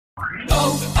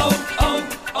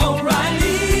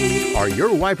O'Reilly. Are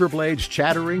your wiper blades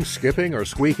chattering, skipping, or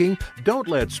squeaking? Don't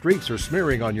let streaks or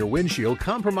smearing on your windshield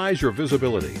compromise your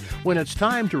visibility. When it's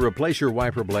time to replace your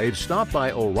wiper blades, stop by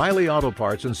O'Reilly Auto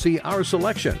Parts and see our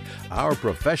selection. Our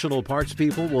professional parts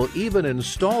people will even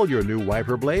install your new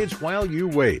wiper blades while you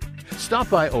wait. Stop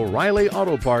by O'Reilly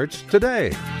Auto Parts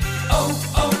today.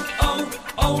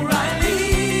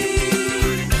 O'Reilly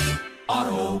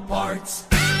Auto Parts.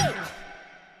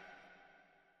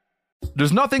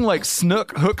 There's nothing like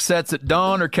snook hook sets at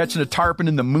dawn or catching a tarpon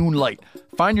in the moonlight.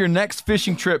 Find your next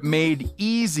fishing trip made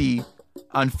easy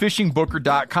on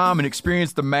fishingbooker.com and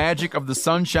experience the magic of the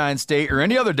Sunshine State or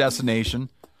any other destination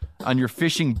on your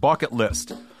fishing bucket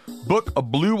list. Book a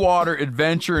blue water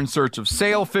adventure in search of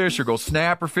sailfish or go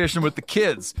snapper fishing with the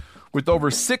kids. With over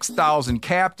 6,000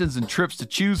 captains and trips to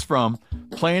choose from,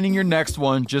 planning your next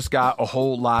one just got a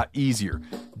whole lot easier.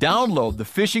 Download the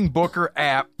Fishing Booker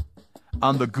app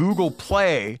on the Google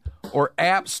Play or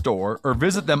App Store, or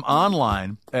visit them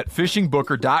online at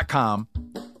fishingbooker.com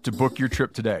to book your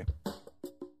trip today.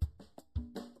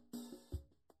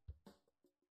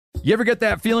 You ever get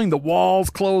that feeling the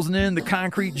walls closing in, the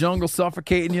concrete jungle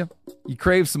suffocating you? You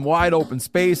crave some wide open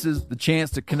spaces, the chance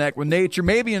to connect with nature,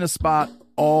 maybe in a spot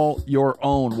all your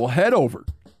own. Well, head over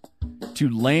to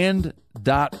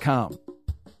land.com.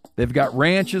 They've got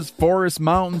ranches, forests,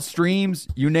 mountains, streams,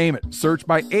 you name it. Search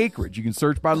by acreage. You can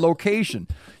search by location.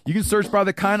 You can search by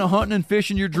the kind of hunting and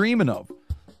fishing you're dreaming of.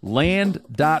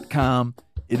 Land.com.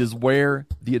 It is where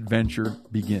the adventure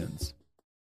begins.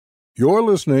 You're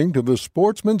listening to the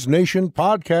Sportsman's Nation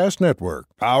Podcast Network,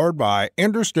 powered by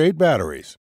Interstate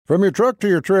Batteries. From your truck to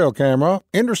your trail camera,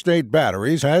 Interstate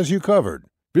Batteries has you covered.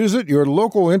 Visit your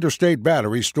local Interstate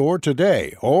Battery store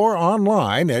today or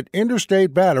online at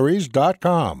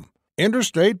interstatebatteries.com.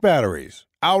 Interstate Batteries,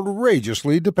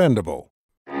 outrageously dependable.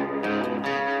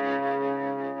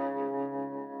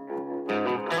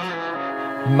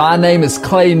 My name is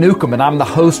Clay Newcomb, and I'm the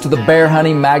host of the Bear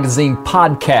Hunting Magazine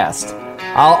podcast.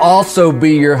 I'll also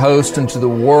be your host into the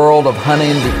world of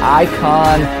hunting the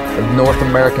icon of North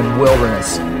American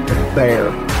wilderness, the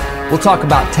bear. We'll talk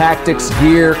about tactics,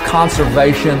 gear,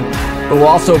 conservation, but we'll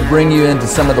also bring you into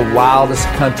some of the wildest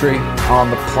country on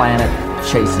the planet,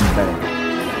 chasing bear.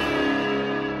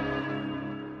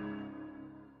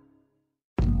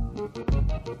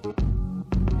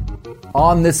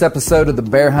 On this episode of the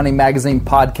Bear Hunting Magazine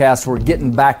podcast, we're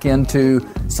getting back into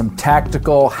some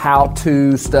tactical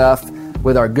how-to stuff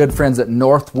with our good friends at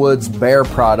Northwoods Bear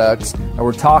Products. And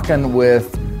we're talking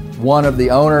with one of the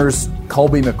owners,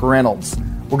 Colby McReynolds.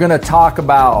 We're going to talk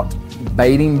about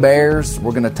baiting bears.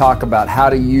 We're going to talk about how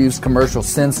to use commercial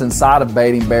scents inside of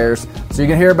baiting bears. So you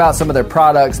can hear about some of their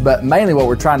products, but mainly what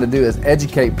we're trying to do is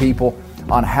educate people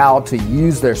on how to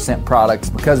use their scent products,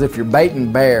 because if you're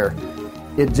baiting bear,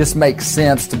 it just makes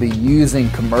sense to be using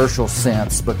commercial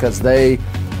scents because they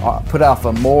put off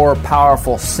a more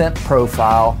powerful scent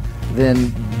profile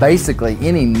than basically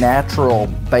any natural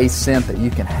base scent that you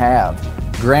can have.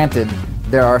 Granted,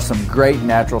 there are some great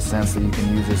natural scents that you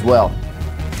can use as well.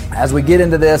 As we get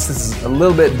into this is a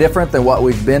little bit different than what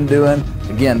we've been doing.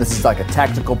 Again, this is like a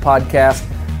tactical podcast,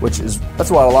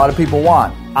 that's what a lot of people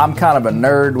want. I'm kind of a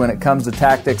nerd when it comes to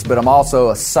tactics, but I'm also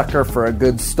a sucker for a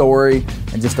good story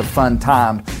and just a fun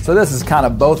time. So this is kind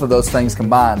of both of those things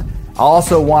combined. I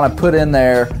also want to put in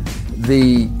there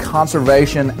the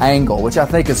conservation angle, which I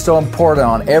think is so important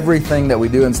on everything that we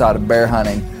do inside of bear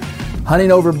hunting.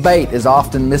 Hunting over bait is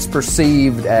often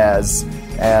misperceived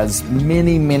as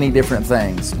many, many different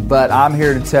things. But I'm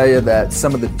here to tell you that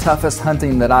some of the toughest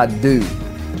hunting that I do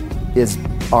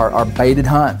are baited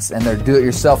hunts, and they're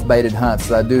do-it-yourself baited hunts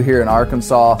that I do here in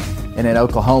Arkansas and in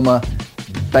Oklahoma.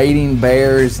 Baiting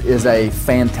bears is a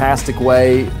fantastic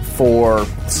way for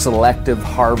selective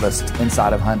harvest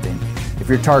inside of hunting. If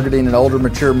you're targeting an older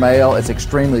mature male, it's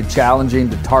extremely challenging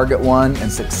to target one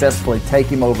and successfully take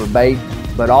him over bait,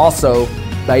 but also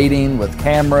baiting with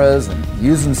cameras and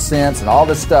using scents and all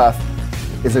this stuff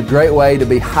is a great way to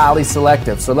be highly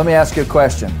selective. So let me ask you a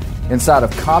question. Inside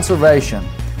of conservation,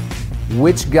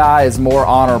 which guy is more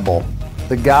honorable?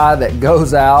 The guy that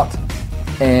goes out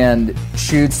and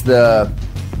shoots a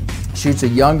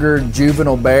younger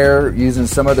juvenile bear using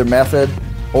some other method,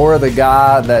 or the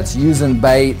guy that's using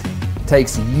bait,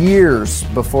 takes years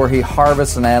before he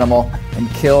harvests an animal and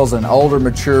kills an older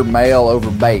mature male over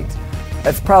bait?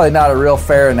 That's probably not a real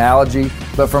fair analogy,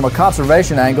 but from a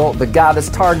conservation angle, the guy that's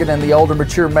targeting the older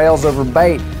mature males over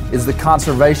bait is the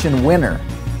conservation winner.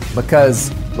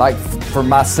 Because, like for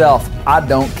myself, I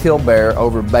don't kill bear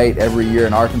over bait every year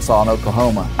in Arkansas and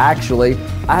Oklahoma. Actually,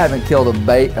 I haven't killed a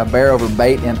bear over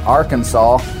bait in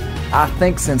Arkansas I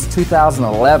think since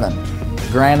 2011.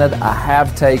 Granted, I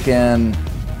have taken,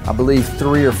 I believe,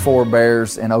 3 or 4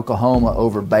 bears in Oklahoma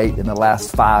over bait in the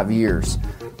last 5 years.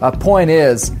 My point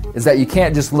is that you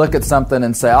can't just look at something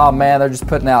and say, oh man, they're just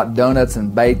putting out donuts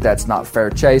and bait. That's not fair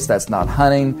chase. That's not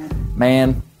hunting.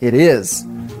 Man, it is.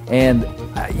 And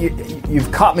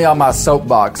you've caught me on my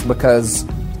soapbox, because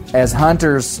as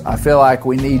hunters, I feel like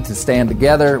we need to stand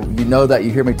together. You know that.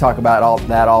 You hear me talk about all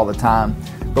the time.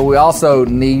 But we also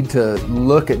need to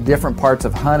look at different parts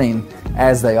of hunting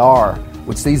as they are,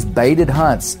 which these baited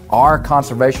hunts are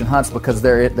conservation hunts, because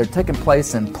they're taking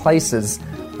place in places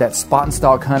that spot and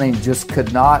stalk hunting just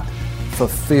could not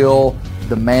fulfill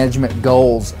the management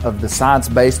goals of the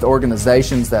science-based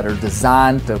organizations that are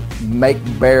designed to make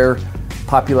bear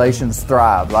populations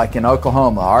thrive, like in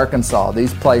Oklahoma, Arkansas,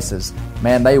 these places.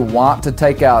 Man, they want to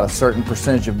take out a certain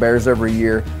percentage of bears every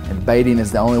year, and baiting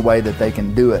is the only way that they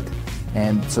can do it.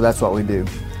 And so that's what we do.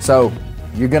 So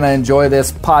you're going to enjoy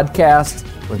this podcast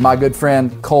with my good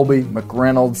friend Colby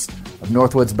McReynolds of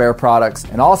Northwoods Bear Products.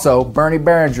 And also, Bernie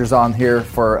Behringer's on here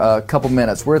for a couple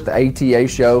minutes. We're at the ATA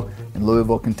show in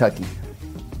Louisville, Kentucky.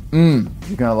 You're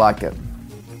going to like it.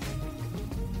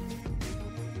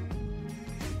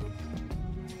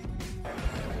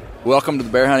 Welcome to the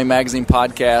Bear Hunting Magazine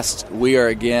podcast. We are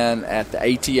again at the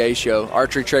ATA show,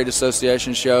 Archery Trade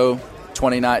Association show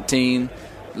 2019,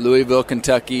 Louisville,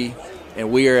 Kentucky. And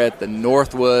we are at the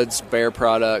Northwoods Bear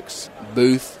Products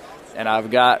booth. And I've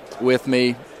got with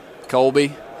me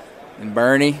Colby and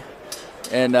Bernie.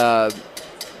 And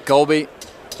Colby,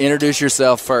 introduce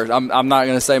yourself first. I'm not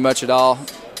going to say much at all.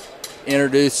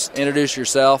 Introduce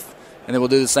yourself, and then we'll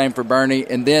do the same for Bernie.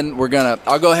 And then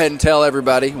I'll go ahead and tell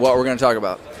everybody what we're going to talk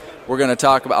about. We're going to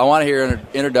talk about, I want to hear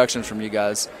introductions from you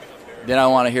guys. Then I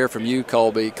want to hear from you,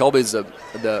 Colby. Colby's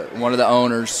one of the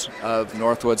owners of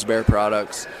Northwoods Bear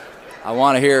Products. I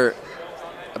want to hear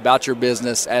about your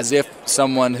business as if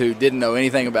someone who didn't know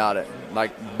anything about it,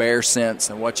 like bear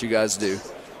scents and what you guys do,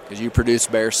 because you produce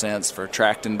bear scents for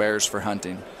attracting bears for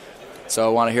hunting. So I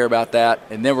want to hear about that.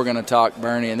 And then we're going to talk,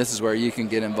 Bernie, and this is where you can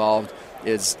get involved,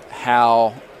 is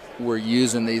how we're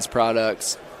using these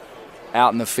products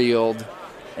out in the field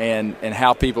and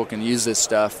how people can use this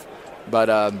stuff. But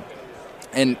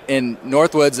and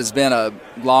Northwoods has been a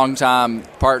long-time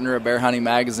partner of Bear Hunting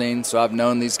Magazine, so I've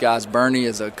known these guys. Bernie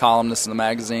is a columnist in the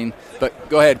magazine. But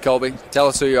go ahead, Colby. Tell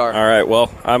us who you are. All right.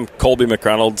 Well, I'm Colby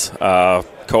McReynolds,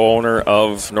 co-owner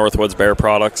of Northwoods Bear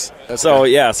Products. So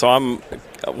I'm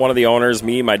one of the owners,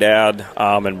 me, my dad,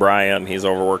 and Brian. He's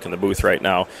over working the booth right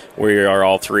now. We are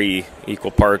all 3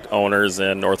 equal part owners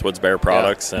in Northwoods Bear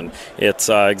Products, and it's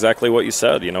exactly what you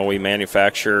said. You know, we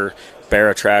manufacture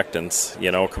bear attractants,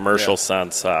 commercial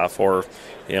scents for,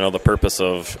 the purpose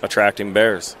of attracting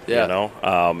bears,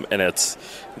 and it's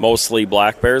mostly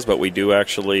black bears, but we do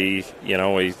actually,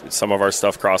 some of our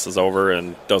stuff crosses over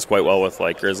and does quite well with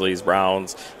like grizzlies,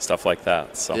 browns, stuff like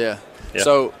that. So, yeah.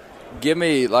 So give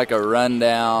me like a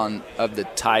rundown of the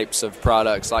types of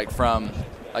products, like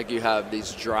you have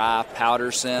these dry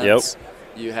powder scents.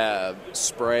 Yep. You have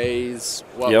sprays.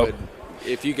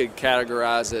 If you could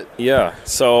categorize it. Yeah,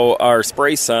 so our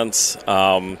spray scents,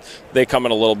 they come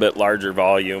in a little bit larger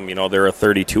volume. They're a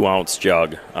 32-ounce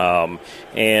jug.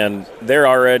 And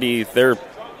they're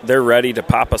ready to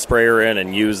pop a sprayer in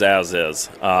and use as is.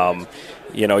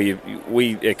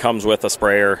 It comes with a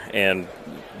sprayer, and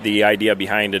the idea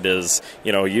behind it is,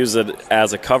 use it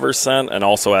as a cover scent and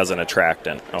also as an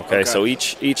attractant. Okay. So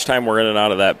each time we're in and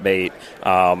out of that bait,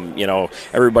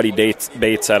 everybody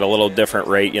baits at a little different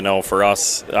rate. For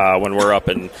us, when we're up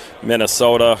in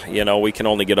Minnesota, we can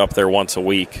only get up there once a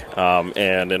week.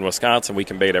 And in Wisconsin, we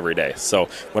can bait every day. So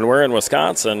when we're in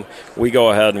Wisconsin, we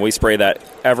go ahead and we spray that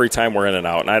every time we're in and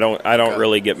out. And I don't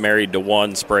really get married to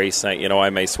one spray scent. I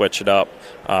may switch it up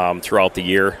throughout the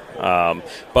year.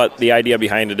 But the idea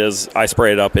behind it is I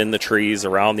spray it up in the trees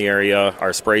around the area.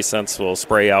 Our spray scents will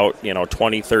spray out,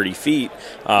 20, 30 feet.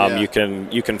 You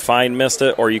can fine mist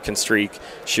it, or you can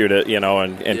shoot it,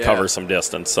 and cover some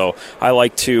distance. So I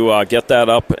like to get that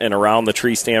up and around the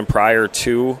tree stand prior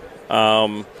to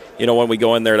when we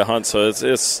go in there to hunt. So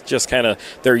it's just kind of,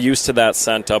 they're used to that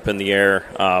scent up in the air,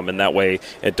 and that way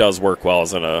it does work well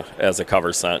as a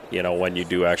cover scent, when you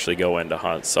do actually go in to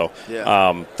hunt. So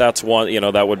that's one,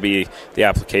 that would be the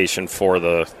application for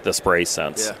the spray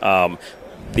scents. How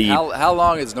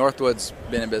long has Northwoods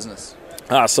been in business?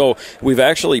 So we've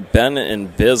actually been in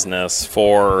business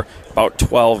for about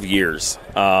 12 years.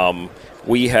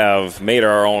 We have made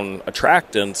our own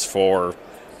attractants for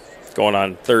going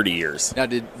on 30 years. Now,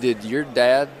 did your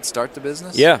dad start the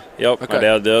business? Yeah, yep, Okay. my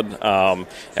dad did.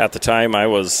 At the time, I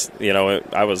was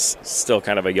still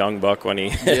kind of a young buck when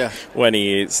he when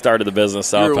he started the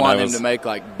business up. You were and wanting I was, to make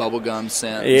like bubblegum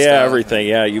scent. yeah, stuff. everything.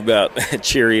 Yeah, you bet.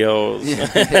 Cheerios.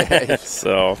 Yeah.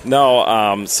 So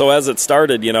no. So as it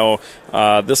started,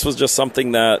 this was just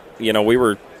something that we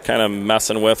were kind of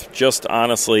messing with. Just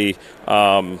honestly.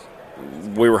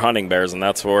 We were hunting bears, and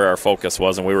that's where our focus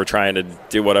was, and we were trying to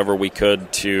do whatever we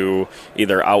could to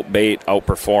either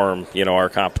outperform, our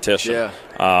competition. Yeah.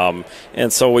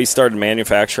 And so we started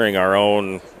manufacturing our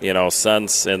own,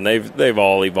 scents, and they've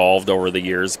all evolved over the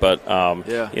years. But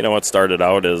what started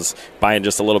out is buying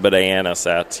just a little bit of anise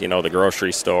at the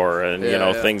grocery store, and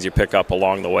things you pick up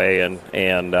along the way, and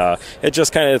it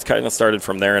just kind of started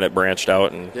from there, and it branched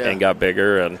out and got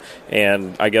bigger.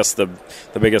 And I guess the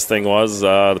biggest thing was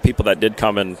the people that did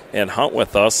come and hunt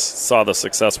with us saw the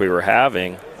success we were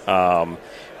having,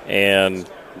 and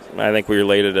I think we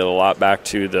related it a lot back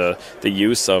to the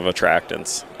use of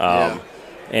attractants.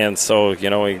 And so,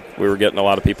 we were getting a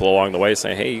lot of people along the way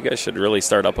saying, hey, you guys should really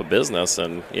start up a business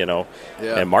and,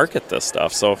 and market this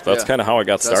stuff. So that's kind of how it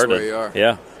got started. That's where you are.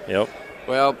 Yeah, yep.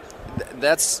 Well,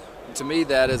 to me,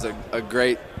 that is a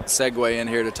great segue in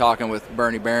here to talking with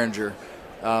Bernie Behringer,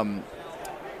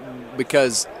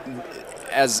 because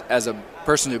as a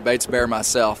person who baits bear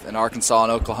myself in Arkansas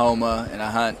and Oklahoma, and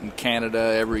I hunt in Canada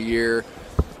every year,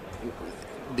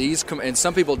 and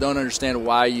some people don't understand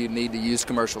why you need to use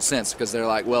commercial scents, because they're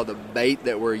like, well, the bait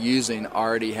that we're using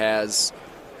already has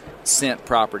scent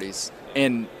properties.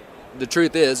 And the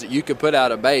truth is, you could put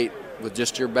out a bait with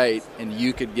just your bait, and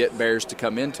you could get bears to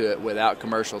come into it without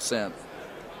commercial scent.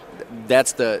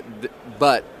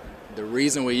 But the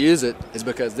reason we use it is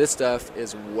because this stuff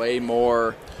is way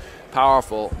more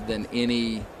powerful than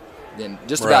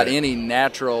just about any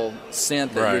natural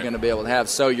scent that you're going to be able to have.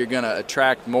 So you're going to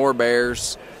attract more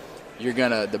bears.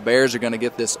 The bears are going to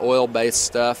get this oil-based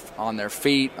stuff on their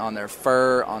feet, on their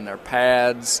fur, on their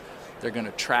pads. They're going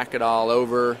to track it all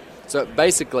over. So it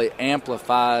basically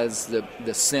amplifies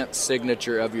the scent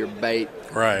signature of your bait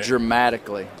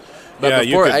dramatically. But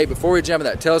before we jump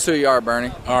into that, tell us who you are,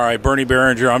 Bernie. All right, Bernie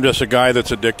Behringer. I'm just a guy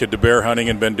that's addicted to bear hunting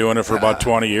and been doing it for about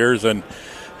 20 years and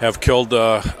have killed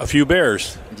a few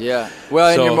bears. Yeah. Well,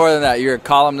 and you're more than that. You're a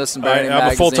columnist in Bear Hunting Magazine.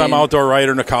 I'm a full-time outdoor writer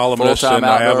and a columnist, and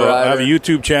I have a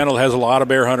YouTube channel that has a lot of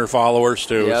bear hunter followers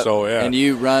too. Yep. So yeah. And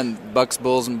you run Bucks,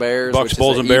 Bulls, and Bears. Bucks,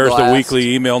 Bulls, and Bears, the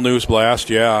weekly email news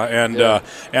blast. Yeah,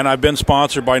 and I've been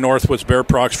sponsored by Northwoods Bear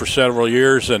Products for several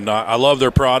years, and I love their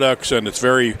products, and it's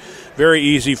very, very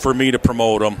easy for me to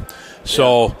promote them.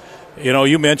 So. Yeah.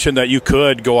 You mentioned that you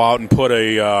could go out and put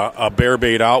a bear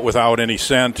bait out without any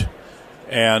scent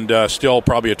and still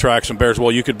probably attract some bears.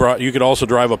 Well, you could also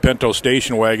drive a Pinto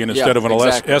station wagon instead of an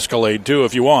Escalade too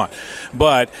if you want.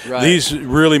 But these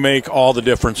really make all the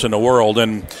difference in the world.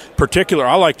 In particular,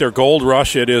 I like their Gold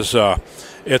Rush. It's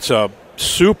a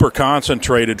super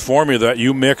concentrated formula that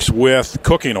you mix with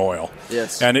cooking oil.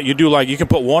 Yes. And you can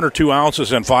put 1 or 2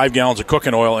 ounces in 5 gallons of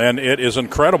cooking oil, and it is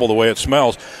incredible the way it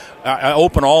smells. I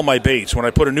open all my baits. When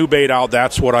I put a new bait out,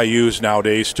 that's what I use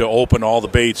nowadays to open all the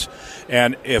baits.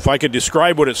 And if I could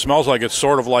describe what it smells like, it's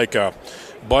sort of like a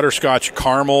butterscotch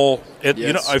caramel.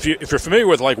 If you're familiar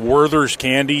with like Werther's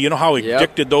candy, you know how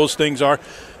addicted those things are.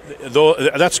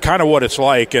 That's kind of what it's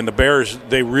like. And the bears,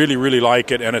 they really, really like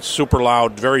it, and it's super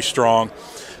loud, very strong.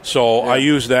 So I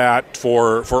use that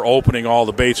for opening all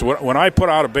the baits. When I put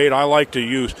out a bait, I like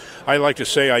to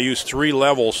say I use 3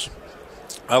 levels.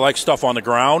 I like stuff on the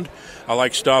ground, I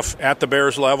like stuff at the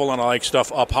bear's level, and I like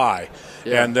stuff up high.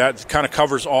 Yeah. And that kind of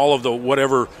covers all of the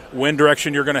whatever wind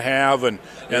direction you're going to have and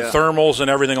thermals and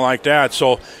everything like that.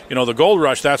 So, the Gold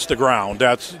Rush, that's the ground.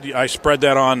 I spread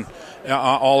that on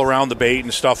all around the bait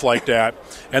and stuff like that.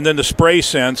 And then the spray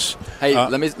scents. Hey,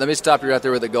 let me stop you right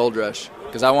there with the Gold Rush,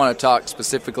 because I want to talk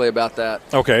specifically about that.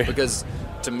 Okay. Because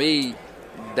to me,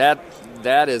 that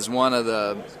is one of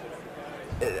the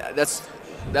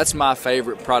that's my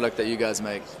favorite product that you guys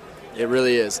make. It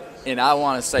really is. And I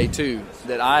want to say too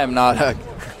that I am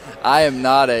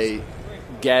not a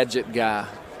gadget guy.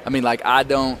 I mean, like, I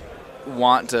don't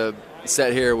want to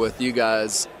sit here with you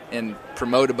guys and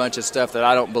promote a bunch of stuff that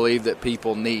I don't believe that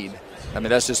people need. I mean,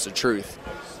 that's just the truth.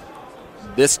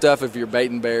 This stuff, if you're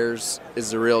baiting bears, is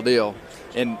the real deal.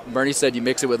 And Bernie said you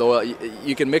mix it with oil.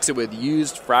 You can mix it with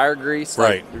used fryer grease.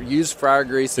 Right. Used fryer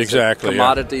grease is a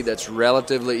commodity that's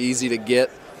relatively easy to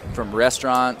get from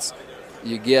restaurants.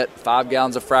 You get 5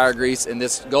 gallons of fryer grease. And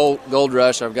this Gold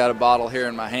Rush, I've got a bottle here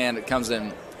in my hand. It comes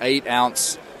in 8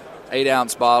 ounce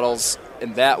bottles,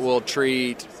 and that will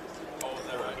treat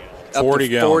up 40 to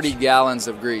gallons. 40 gallons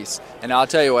of grease. And I'll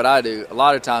tell you what I do. A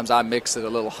lot of times I mix it a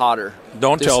little hotter.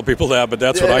 Don't tell people that, but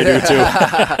that's what I do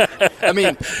too. I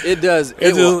mean, it does.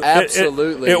 It will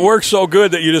absolutely. It works so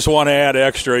good that you just want to add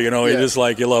extra. You just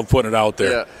you love putting it out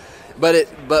there. Yeah. But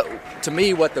to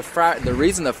me, what the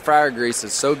reason the fryer grease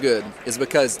is so good is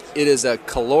because it is it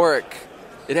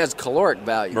has caloric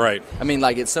value. Right. I mean,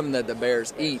 like, it's something that the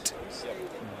bears eat,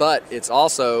 but it's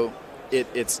also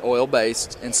it's oil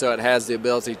based, and so it has the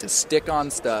ability to stick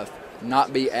on stuff,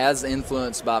 not be as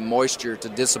influenced by moisture to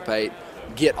dissipate,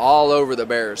 get all over the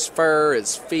bear's fur,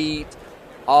 his feet,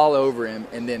 all over him,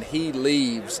 and then he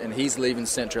leaves, and he's leaving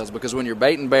scent trails. Because when you're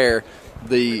baiting bear,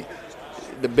 the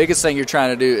biggest thing you're trying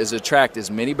to do is attract as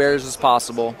many bears as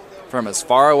possible from as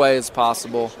far away as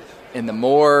possible, and the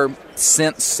more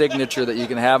scent signature that you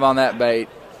can have on that bait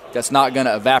that's not going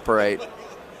to evaporate,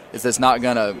 that's not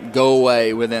going to go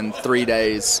away within 3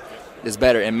 days, is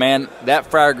better. And, man, that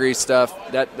fryer grease stuff,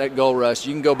 that Gold Rush,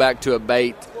 you can go back to a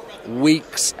bait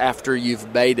weeks after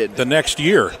you've baited. The next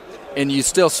year. And you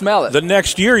still smell it. The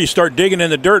next year you start digging in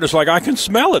the dirt, and it's like, I can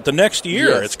smell it the next year.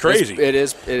 Yes, it's crazy. It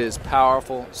is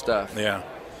powerful stuff. Yeah.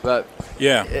 But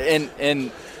yeah.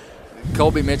 And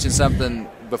Colby mentioned something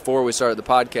before we started the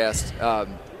podcast.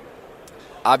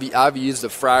 I've used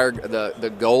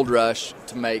the Gold Rush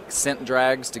to make scent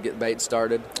drags to get bait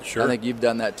started. Sure. I think you've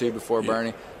done that too before,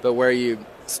 Bernie. But where you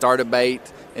start a bait,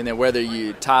 and then whether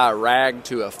you tie a rag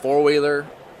to a four-wheeler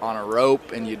on a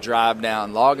rope and you drive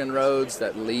down logging roads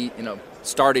that lead,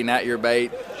 starting at your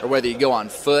bait, or whether you go on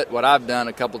foot. What I've done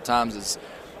a couple times is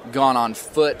gone on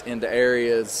foot into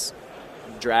areas,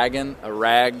 dragging a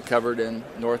rag covered in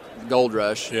North Gold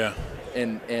Rush. Yeah.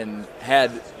 And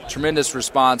had tremendous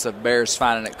response of bears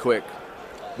finding it quick.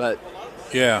 But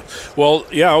yeah, well,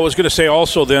 I was going to say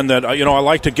also then that I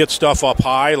like to get stuff up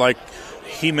high, like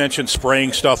he mentioned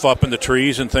spraying stuff up in the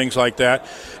trees and things like that,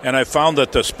 and I found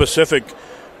that the specific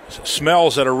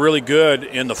smells that are really good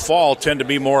in the fall tend to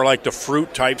be more like the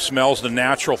fruit type smells, the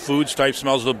natural foods type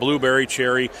smells, the blueberry,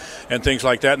 cherry, and things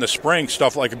like that. In the spring,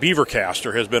 stuff like a beaver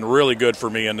castor has been really good for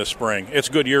me in the spring. It's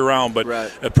good year round, but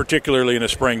particularly in the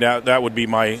spring, that would be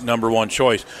my number one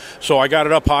choice. So I got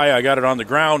it up high, I got it on the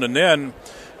ground, and then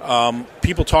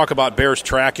people talk about bears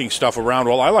tracking stuff around.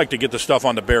 Well, I like to get the stuff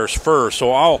on the bear's fur,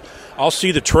 so I'll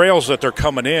see the trails that they're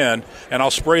coming in, and I'll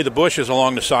spray the bushes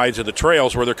along the sides of the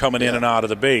trails where they're coming in and out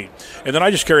of the bait. And then I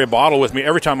just carry a bottle with me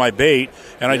every time I bait,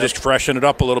 and I just freshen it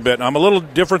up a little bit. And I'm a little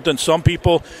different than some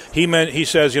people. He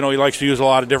says, he likes to use a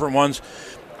lot of different ones.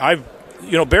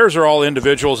 Bears are all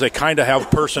individuals. They kind of have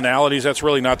personalities. That's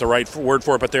really not the right word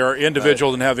for it, but they are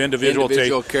individuals and have individual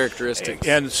characteristics.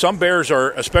 And some bears are,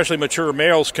 especially mature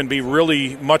males, can be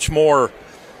really much more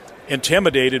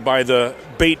intimidated by the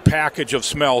bait package of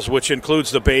smells, which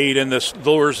includes the bait and the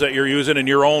lures that you're using and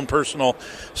your own personal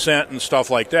scent and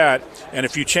stuff like that. And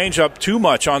if you change up too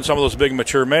much on some of those big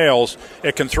mature males,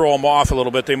 it can throw them off a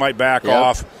little bit. They might back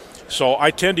off. So I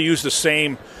tend to use the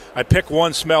same. I pick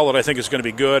one smell that I think is going to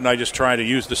be good, and I just try to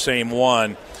use the same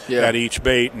one at each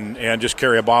bait, and just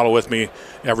carry a bottle with me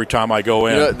every time I go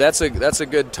in. That's a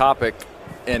good topic,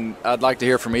 and I'd like to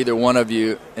hear from either one of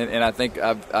you. And I think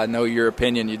I know your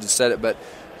opinion. You just said it, but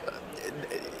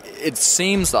it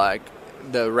seems like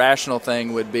the rational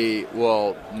thing would be,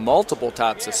 well, multiple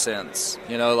types of scents.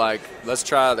 Like, let's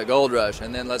try the Gold Rush,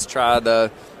 and then let's try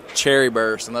the Cherry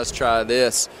Burst, and let's try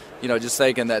this. Just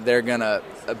thinking that they're going to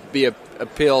be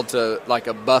appealed to like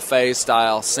a buffet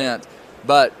style scent.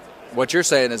 But what you're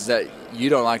saying is that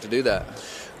you don't like to do that.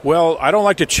 Well, I don't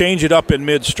like to change it up in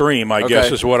midstream, I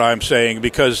guess is what I'm saying,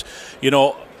 because,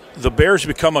 the bears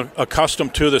become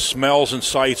accustomed to the smells and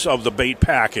sights of the bait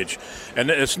package. And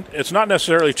it's not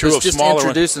necessarily true of smaller ones. Just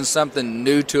introducing something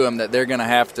new to them that they're going to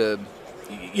have to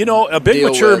a big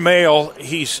mature male,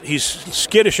 he's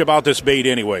skittish about this bait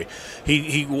anyway.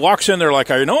 He walks in there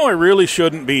like, I really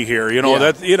shouldn't be here.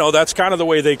 That's kind of the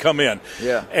way they come in.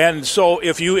 Yeah. And so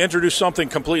if you introduce something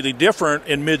completely different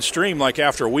in midstream, like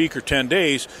after a week or 10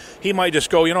 days, he might just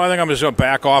go, I think I'm just going to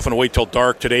back off and wait till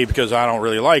dark today because I don't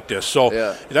really like this.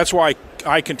 So that's why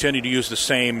I continue to use the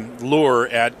same lure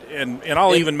and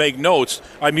I'll even make notes.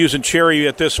 I'm using cherry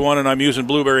at this one, and I'm using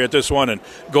blueberry at this one, and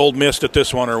gold mist at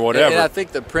this one, or whatever. And I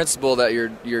think the principle that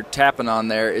you're tapping on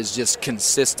there is just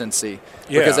consistency.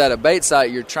 Because at a bait site,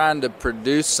 you're trying to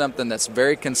produce something that's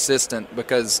very consistent,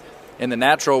 because in the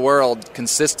natural world,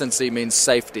 consistency means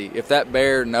safety. If that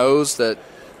bear knows that,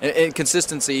 and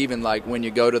consistency even like when you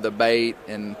go to the bait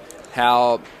and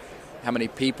how many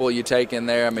people you take in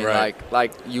there. I mean,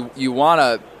 like you want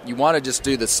to you want to just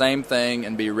do the same thing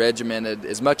and be regimented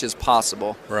as much as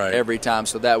possible every time,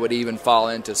 so that would even fall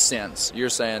into scents. You're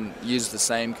saying use the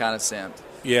same kind of scent.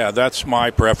 Yeah, that's my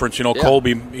preference.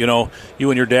 Colby, you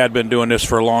and your dad been doing this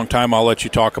for a long time. I'll let you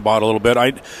talk about it a little bit.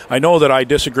 I know that I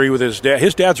disagree with his dad.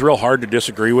 His dad's real hard to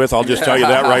disagree with. I'll just tell you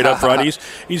that right up front.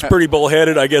 He's pretty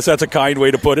bullheaded. I guess that's a kind way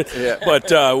to put it. Yeah.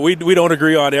 But we don't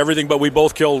agree on everything, but we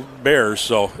both kill bears.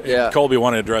 So, Colby,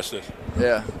 want to address this?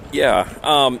 Yeah. Yeah.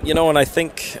 And I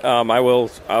think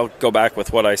I'll go back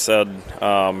with what I said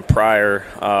prior.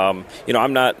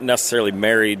 I'm not necessarily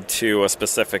married to a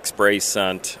specific spray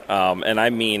scent, and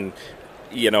I mean,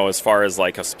 as far as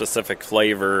like a specific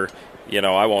flavor,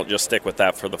 I won't just stick with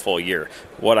that for the full year.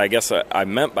 What I guess I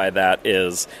meant by that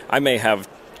is I may have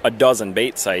a dozen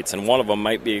bait sites, and one of them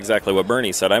might be exactly what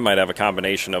Bernie said. I might have a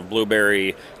combination of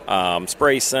blueberry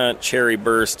spray scent, cherry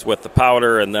burst with the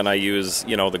powder, and then I use,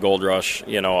 the Gold Rush,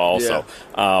 also.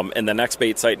 Yeah. And the next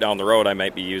bait site down the road, I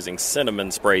might be using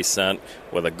cinnamon spray scent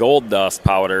with a gold dust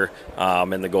powder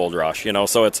and the Gold Rush,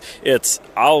 So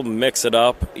I'll mix it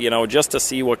up, just to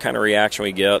see what kind of reaction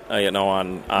we get,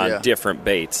 on different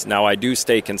baits. Now, I do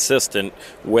stay consistent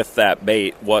with that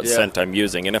bait, what scent I'm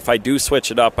using. And if I do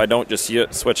switch it up, I don't just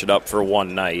switch it up for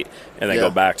one night and then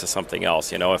go back to something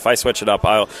else. If I switch it up,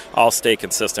 I'll stay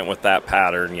consistent with that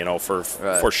pattern,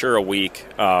 for sure a week,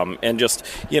 and just,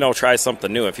 try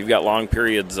something new. If you've got long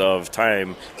periods of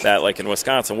time that, like in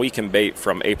Wisconsin, we can bait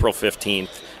from April 15th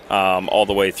all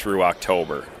the way through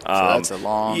October. So that's a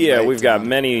long we've got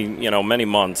many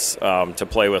months to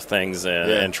play with things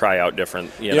and try out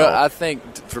different, I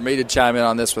think for me to chime in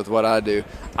on this with what I do,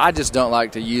 I just don't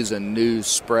like to use a new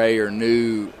spray or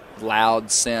new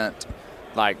loud scent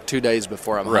like 2 days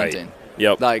before I'm hunting.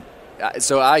 Yep.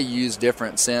 So I use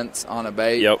different scents on a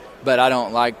bait, but I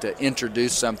don't like to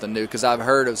introduce something new, because I've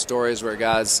heard of stories where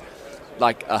guys,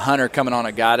 like a hunter coming on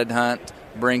a guided hunt,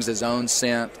 brings his own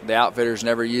scent. The outfitter's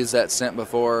never used that scent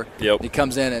before. Yep. He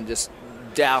comes in and just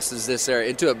douses this area.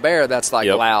 And to a bear, that's like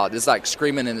loud. It's like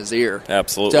screaming in his ear.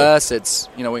 Absolutely. To us, it's,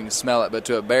 we can smell it, but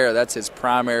to a bear, that's his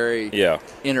primary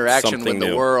interaction Something with the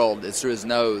new. world. It's through his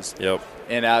nose. Yep.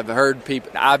 And I've heard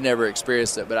people, I've never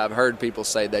experienced it, but I've heard people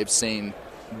say they've seen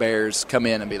bears come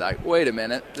in and be like, wait a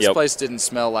minute, this place didn't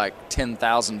smell like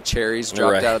 10,000 cherries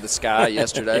dropped out of the sky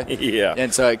yesterday.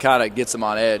 And so it kind of gets them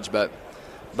on edge. But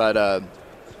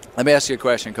let me ask you a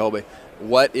question, Colby.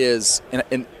 What is,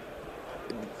 and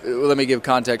let me give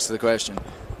context to the question.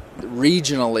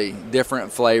 Regionally,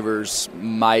 different flavors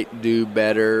might do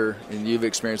better, and you've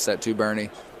experienced that too, Bernie.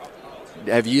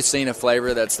 Have you seen a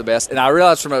flavor that's the best? And I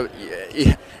realize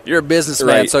you're a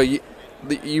businessman, so you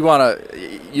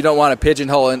don't want to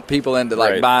pigeonhole people into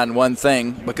buying one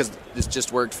thing because it's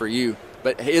just worked for you.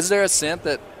 But is there a scent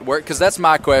that worked? Because that's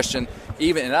my question.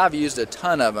 And I've used a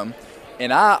ton of them,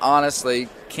 and I honestly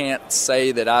can't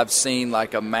say that I've seen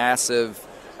like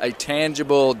a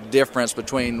tangible difference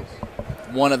between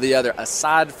one or the other,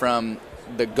 aside from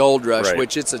the Gold Rush,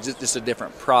 which it's just a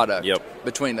different product.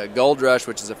 Between the Gold Rush,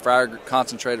 which is a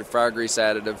concentrated fryer grease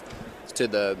additive, to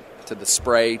the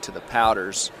spray, to the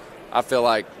powders. I feel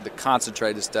like the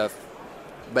concentrated stuff,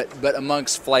 but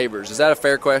amongst flavors. Is that a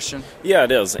fair question? Yeah,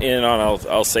 it is. And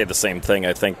I'll say the same thing.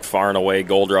 I think far and away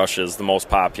Gold Rush is the most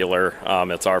popular.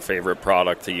 It's our favorite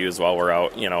product to use while we're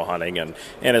out, hunting, and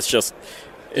it's just.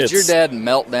 Did your dad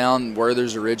melt down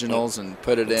Werther's Originals and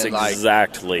put it in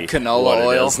exactly canola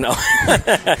oil? No.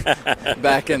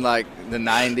 Back in like the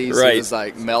 90s, it was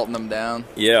like melting them down.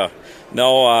 Yeah.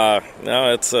 No,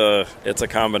 it's a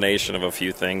combination of a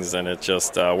few things, and it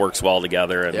just works well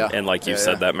together. And like you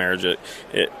said, that marriage it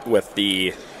with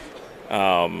the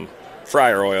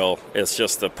fryer oil, it's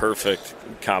just the perfect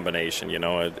combination.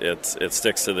 It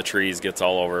sticks to the trees, gets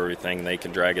all over everything. They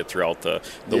can drag it throughout the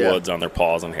woods on their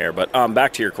paws and hair. But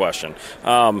back to your question.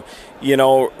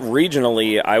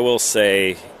 Regionally, I will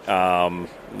say,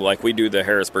 like we do the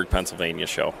Harrisburg, Pennsylvania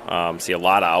show. See a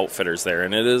lot of outfitters there,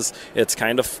 and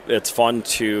it's fun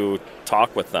to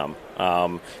talk with them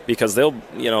because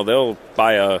they'll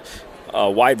buy a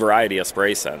wide variety of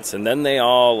spray scents, and then they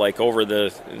all, like, over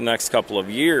the next couple of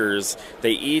years,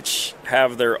 they each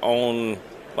have their own.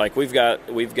 Like we've got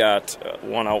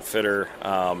one outfitter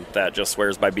that just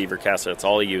swears by Beaver Castor. That's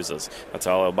all he uses. That's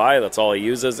all he'll buy. That's all he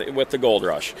uses with the Gold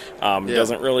Rush.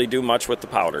 Doesn't really do much with the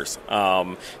powders.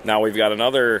 Now we've got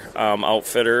another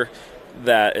outfitter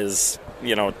that is,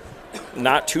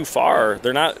 not too far.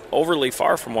 They're not overly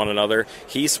far from one another.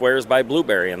 He swears by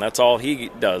blueberry, and that's all he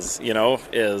does,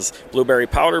 is blueberry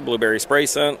powder, blueberry spray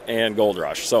scent, and Gold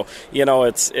Rush. So,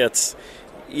 it's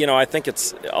I think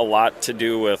it's a lot to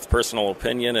do with personal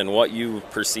opinion and what you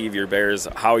perceive your bears,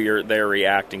 how they're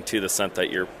reacting to the scent that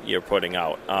you're putting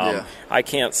out. I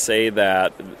can't say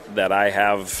that I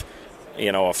have,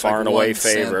 a far and away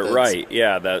favorite, right?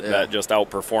 That just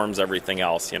outperforms everything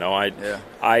else.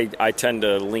 I tend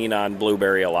to lean on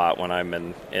blueberry a lot when I'm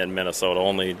in Minnesota.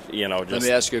 Only, just. Let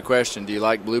me ask you a question. Do you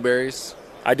like blueberries?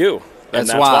 I do.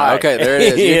 That's why. Okay, there it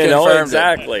is. You confirmed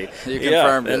exactly. it. You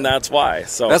confirmed it, and that's why.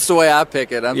 So that's the way I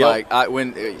pick it. I'm like,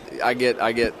 when I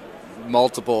get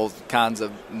multiple kinds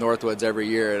of Northwoods every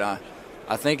year, and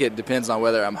I think it depends on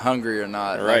whether I'm hungry or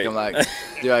not. Right. Like, I'm like,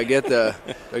 do I get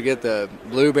the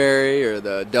blueberry or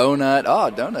the donut?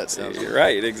 Oh, donut sounds good.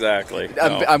 Right, exactly.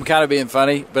 I'm kind of being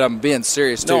funny, but I'm being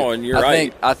serious too. No, and you're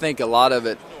right. I think a lot of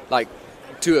it,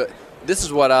 this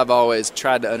is what I've always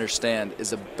tried to understand,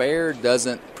 is a bear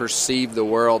doesn't perceive the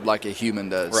world like a human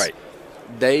does.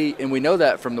 Right. And we know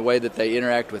that from the way that they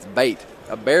interact with bait.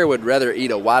 A bear would rather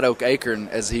eat a white oak acorn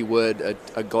as he would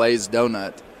a glazed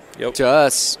donut. Yep. To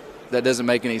us, that doesn't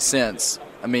make any sense.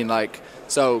 I mean,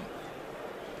 so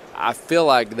I feel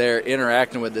like they're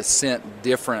interacting with the scent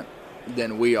different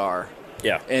than we are.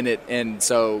 Yeah. And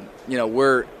so,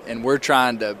 we're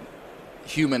trying to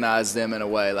humanize them in a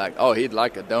way, like, oh, he'd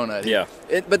like a donut. Yeah.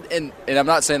 And I'm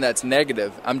not saying that's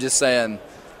negative. I'm just saying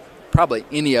probably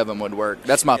any of them would work.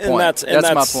 That's my point.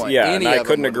 That's my point. Yeah, any and I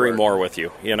couldn't agree work. more with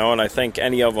you. And I think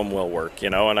any of them will work.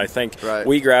 And I think right.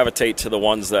 we gravitate to the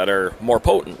ones that are more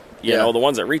potent. The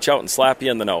ones that reach out and slap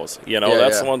you in the nose.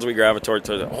 That's the ones we gravitate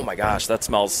to. Oh my gosh, that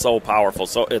smells so powerful.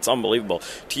 So it's unbelievable.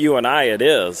 To you and I, it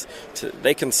is.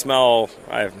 They can smell.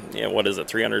 What is it?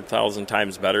 300,000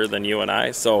 times better than you and I.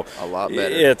 So a lot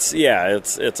better.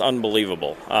 It's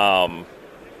unbelievable.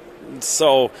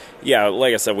 So,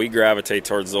 like I said, we gravitate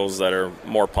towards those that are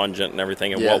more pungent and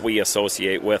everything, and what we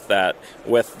associate with that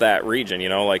region.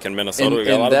 Like in Minnesota, we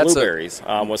got a lot of blueberries.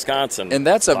 Wisconsin, and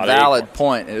that's a valid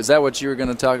point. Is that what you were going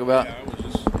to talk about?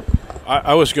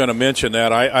 I was going to mention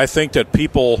that. I think that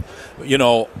people,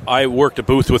 I worked a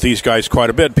booth with these guys quite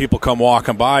a bit. People come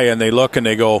walking by and they look and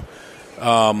they go,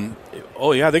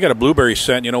 oh yeah, they got a blueberry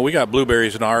scent. We got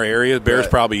blueberries in our area. Bears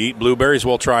probably eat blueberries.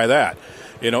 We'll try that.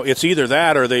 It's either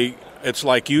that or it's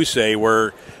like you say,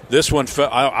 where this one,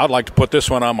 I'd like to put this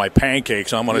one on my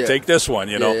pancakes. I'm going to take this one,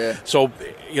 So,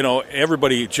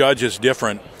 everybody judges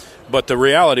different. But the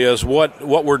reality is what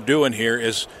we're doing here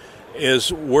is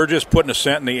we're just putting a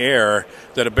scent in the air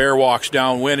that a bear walks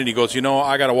downwind and he goes,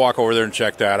 I got to walk over there and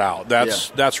check that out.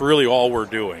 That's really all we're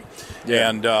doing.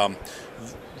 Yeah. And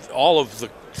all of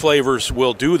the flavors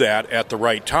will do that at the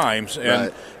right times.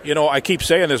 And, I keep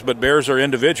saying this, but bears are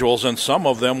individuals, and some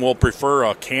of them will prefer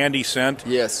a candy scent.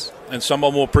 Yes. And some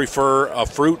of them will prefer a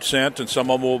fruit scent, and some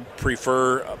of them will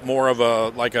prefer more of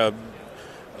like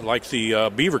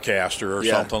the beaver caster or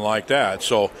something like that.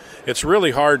 So it's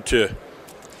really hard to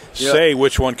say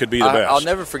which one could be the best. I'll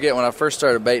never forget when I first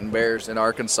started baiting bears in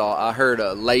Arkansas, I heard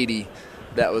a lady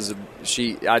that was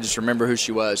I just remember who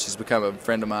she was. She's become a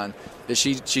friend of mine.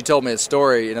 She told me a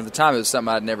story, and at the time it was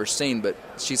something I'd never seen, but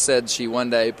she said she one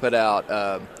day put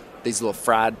out these little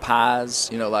fried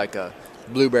pies, like a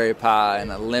blueberry pie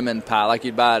and a lemon pie, like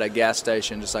you'd buy at a gas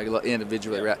station, just like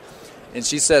individually wrapped. And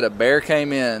she said a bear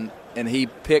came in, and he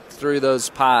picked through those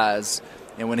pies,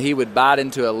 and when he would bite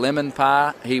into a lemon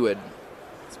pie, he would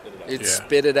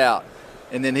spit it out.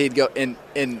 And then he'd go, and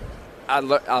I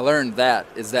learned that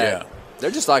they're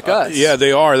just like us. Yeah,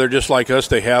 they are. They're just like us.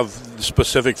 They have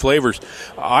specific flavors.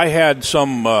 I had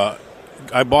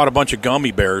I bought a bunch of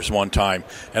gummy bears one time,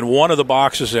 and one of the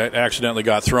boxes that accidentally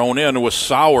got thrown in was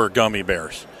sour gummy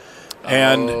bears.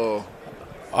 And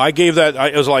I gave that,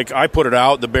 it was like I put it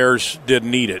out, the bears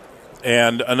didn't eat it.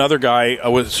 And another guy,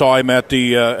 saw him at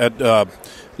the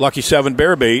Lucky 7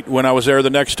 Bear Bait. When I was there the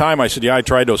next time, I said, I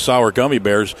tried those sour gummy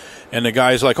bears. And the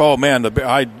guy's like, oh, man,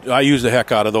 I use the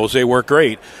heck out of those. They work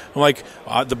great. I'm like,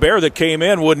 the bear that came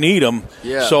in wouldn't eat them.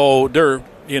 Yeah. So they're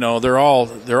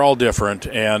all different.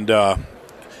 And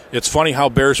it's funny how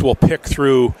bears will pick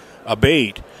through a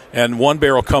bait. And one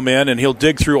bear will come in and he'll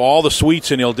dig through all the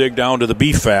sweets and he'll dig down to the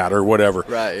beef fat or whatever.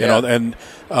 Right. Yeah. And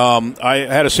I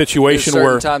had a situation There's certain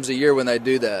where times a year when they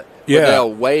do that. Yeah.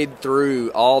 They'll wade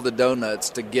through all the donuts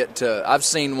to get to. I've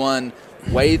seen one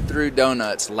wade through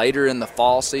donuts later in the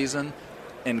fall season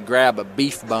and grab a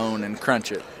beef bone and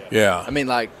crunch it. Yeah. I mean,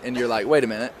 and you're like, wait a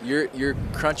minute, you're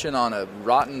crunching on a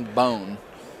rotten bone.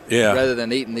 Yeah. Rather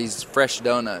than eating these fresh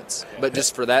donuts. But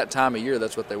just for that time of year,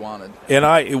 that's what they wanted.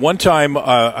 And one time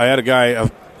I had a guy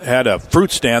had a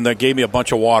fruit stand that gave me a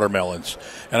bunch of watermelons.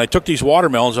 And I took these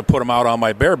watermelons and put them out on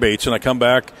my bear baits, and I come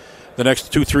back the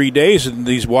next 2-3 days, and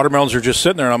these watermelons are just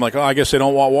sitting there. And I'm like, oh, I guess they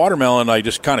don't want watermelon. I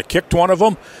just kind of kicked one of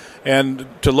them and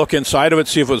to look inside of it,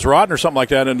 see if it was rotten or something like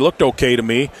that, and it looked okay to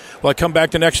me. Well, I come back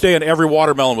the next day, and every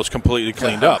watermelon was completely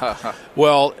cleaned up.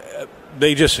 Well,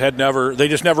 they just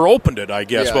never opened it, I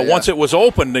guess. But once it was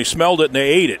open, they smelled it and they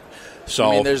ate it. So,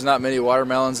 I mean, there's not many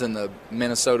watermelons in the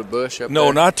Minnesota bush up there?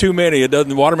 No, not too many.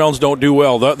 Watermelons don't do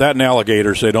well. That and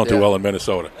alligators, they don't do well in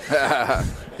Minnesota.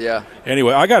 Yeah.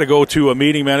 Anyway, I got to go to a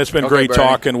meeting, man. It's been great Bernie.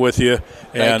 talking with you.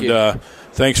 Thank you.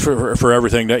 Thanks for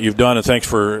everything that you've done, and thanks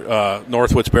for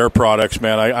Northwoods Bear Products,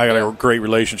 man. I got a great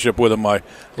relationship with them. I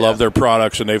love their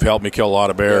products, and they've helped me kill a lot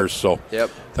of bears. So,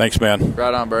 thanks, man.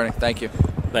 Right on, Bernie. Thank you.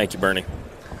 Thank you, Bernie.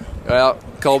 Well,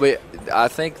 Colby, I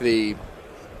think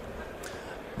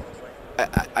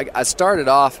I started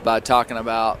off by talking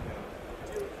about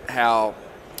how,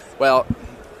 well,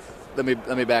 let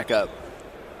me back up.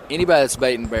 Anybody that's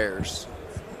baiting bears,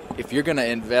 if you're going to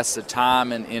invest the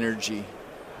time and energy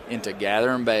into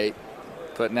gathering bait,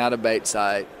 putting out a bait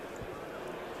site,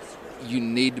 you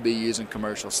need to be using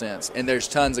commercial sense. And there's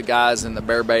tons of guys in the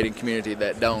bear baiting community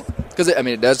that don't, because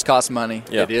it does cost money.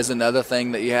 Yeah. It is another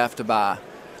thing that you have to buy.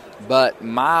 But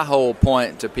my whole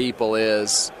point to people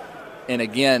is, and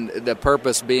again, the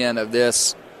purpose being of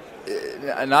this,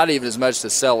 not even as much to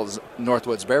sell as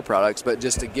Northwoods Bear Products, but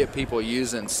just to get people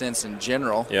using sense in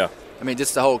general. Yeah. I mean,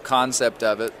 just the whole concept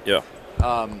of it. Yeah.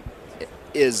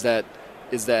 Is that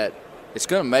it's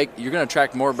going to you're going to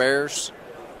attract more bears,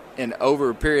 and over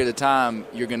a period of time,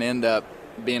 you're going to end up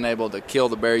being able to kill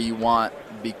the bear you want,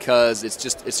 because it's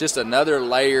just another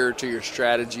layer to your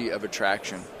strategy of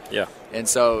attraction. Yeah. And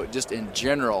so, just in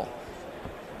general,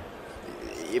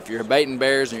 if you're baiting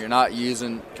bears and you're not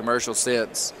using commercial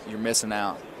scents, you're missing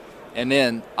out. And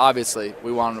then, obviously,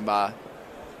 we want to buy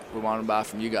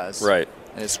from you guys, right?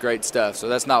 And it's great stuff. So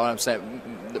that's not what I'm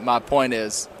saying. My point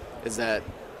is that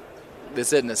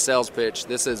this isn't a sales pitch.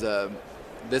 This is a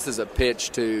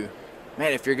pitch to,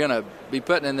 man, if you're gonna be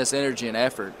putting in this energy and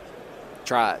effort,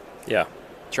 try it. Yeah.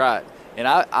 Try it. And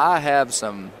I have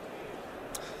some.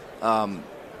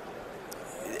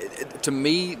 To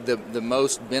me, the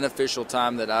most beneficial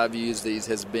time that I've used these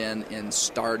has been in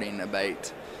starting a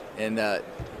bait. And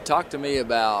talk to me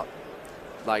about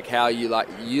like how you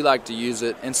like to use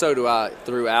it, and so do I,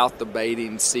 throughout the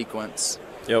baiting sequence.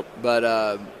 Yep.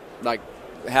 But like,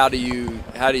 how do you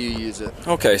use it?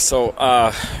 Okay, so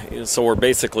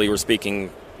we're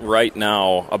speaking right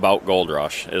now about Gold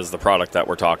Rush is the product that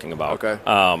we're talking about. Okay.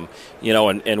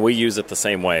 And we use it the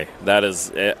same way. That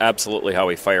is absolutely how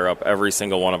we fire up every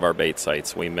single one of our bait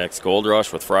sites. We mix Gold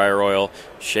Rush with fryer oil,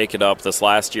 shake it up. This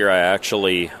last year, I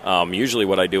actually, usually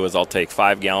what I do is I'll take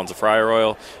 5 gallons of fryer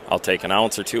oil, I'll take an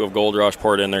ounce or 2 of Gold Rush,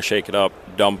 pour it in there, shake it up,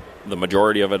 dump the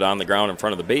majority of it on the ground in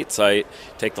front of the bait site,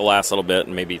 take the last little bit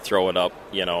and maybe throw it up,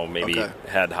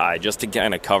 head high, just to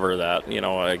kind of cover that,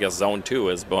 I guess zone 2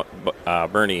 is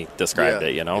Bernie described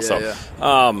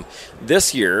it,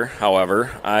 This year,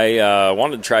 however, I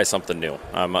wanted to try something new.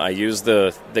 I used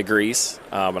the grease,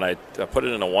 and I put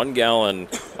it in a 1 gallon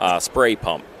spray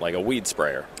pump, like a weed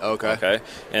sprayer. Okay.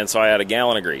 And so I had a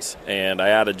gallon of grease, and I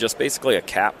added just basically a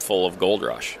cap full of Gold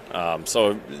Rush.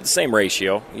 So same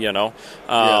ratio,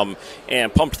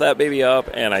 and pumped that baby up,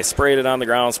 and I sprayed it on the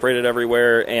ground, sprayed it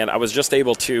everywhere, and I was just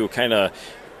able to kind of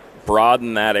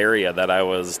broaden that area that I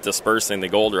was dispersing the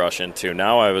Gold Rush into.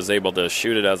 Now I was able to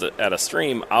shoot it at a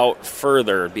stream out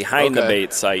further behind the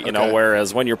bait site,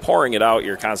 whereas when you're pouring it out,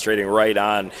 you're concentrating right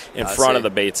on in front of the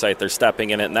bait site. They're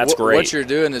stepping in it, and that's great. What you're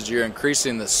doing is you're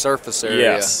increasing the surface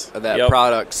area of that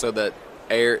product so that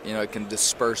air, it can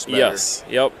disperse better. Yes,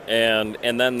 yep. And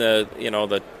then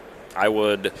I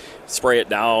would spray it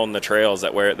down the trails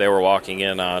that where they were walking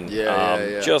in on.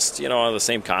 Just, the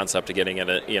same concept of getting it,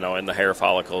 in the hair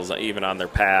follicles, even on their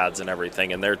pads and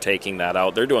everything. And they're taking that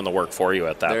out. They're doing the work for you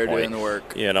at that point. They're doing the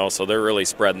work. So they're really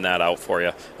spreading that out for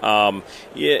you.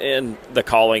 And the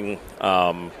calling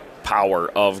power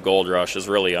of Gold Rush is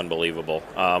really unbelievable.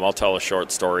 I'll tell a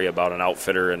short story about an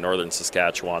outfitter in northern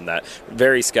Saskatchewan that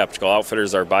very skeptical.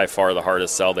 Outfitters are by far the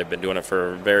hardest sell. They've been doing it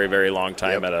for a very, very long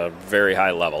time at a very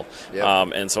high level.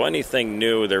 And so anything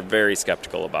new, they're very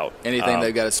skeptical about. Anything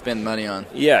they've got to spend money on.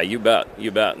 Yeah, you bet.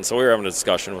 And so we were having a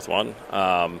discussion with one,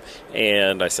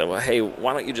 and I said, well, hey,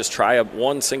 why don't you just try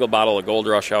one single bottle of Gold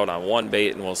Rush out on one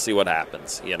bait, and we'll see what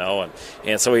happens,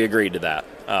 And so he agreed to that.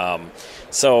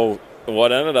 So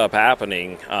what ended up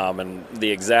happening, and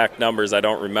the exact numbers I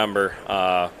don't remember,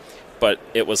 but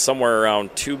it was somewhere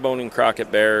around 2 Boone and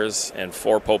Crockett bears and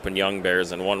 4 Pope and Young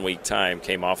bears in 1 week time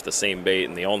came off the same bait,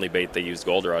 and the only bait they used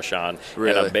Gold Rush on.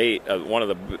 Really? And a bait, one of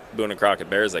the Boone and Crockett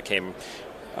bears that came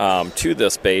to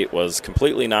this bait was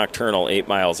completely nocturnal, 8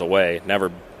 miles away.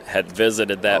 Never had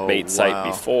visited that bait site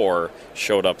before,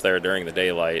 showed up there during the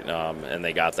daylight, and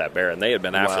they got that bear. And they had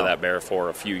been after that bear for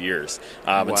a few years.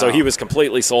 And so he was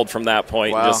completely sold from that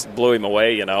point, and just blew him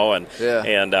away,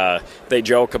 and they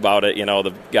joke about it.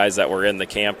 The guys that were in the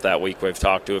camp that week, we've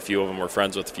talked to a few of them, we're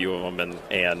friends with a few of them,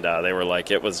 and they were like,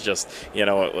 it was just,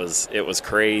 it was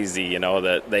crazy,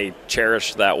 that they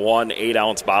cherished that 1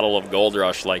 8-ounce bottle of Gold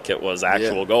Rush like it was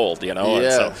actual gold, And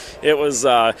so it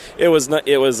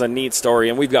was a neat story,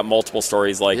 and we've got multiple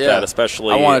stories like that,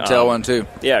 especially. I want to tell one too.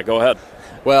 Yeah, go ahead.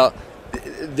 Well,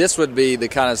 this would be the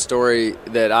kind of story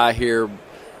that I hear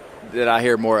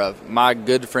more of. My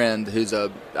good friend,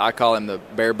 I call him the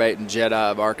bear baiting Jedi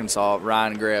of Arkansas,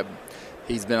 Ryan Greb.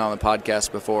 He's been on the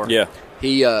podcast before. Yeah.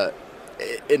 He, and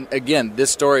again,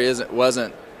 this story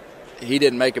wasn't. He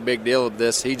didn't make a big deal of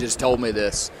this. He just told me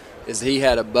this. Is he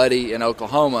had a buddy in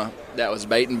Oklahoma that was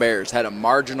baiting bears, had a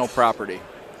marginal property.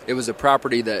 It was a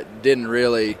property that didn't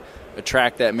really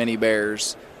attract that many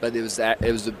bears, but it was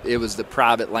the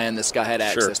private land this guy had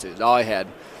access to. It's all he had.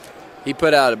 He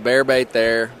put out a bear bait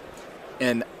there,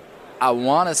 and I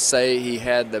want to say he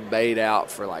had the bait out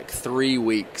for like 3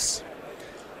 weeks,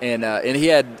 and he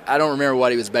had, I don't remember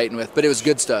what he was baiting with, but it was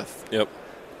good stuff. Yep.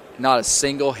 Not a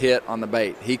single hit on the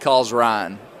bait. He calls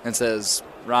Ryan and says,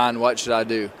 "Ryan, what should I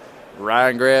do?"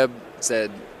 Ryan Greb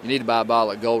said, "You need to buy a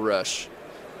bottle of Gold Rush."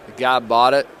 The guy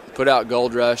bought it, put out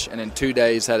Gold Rush, and in 2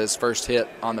 days had his first hit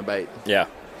on the bait. Yeah.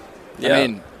 I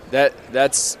mean,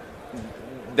 that's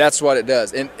what it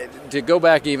does. And to go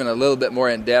back even a little bit more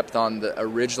in depth on the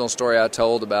original story I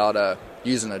told about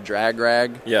using a drag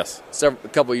rag. Yes. A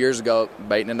couple years ago,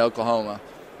 baiting in Oklahoma,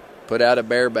 put out a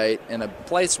bear bait in a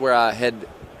place where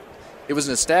it was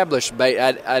an established bait.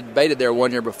 I'd baited there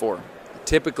 1 year before.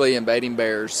 Typically in baiting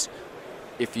bears,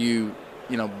 if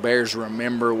bears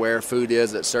remember where food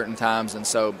is at certain times, and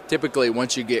so typically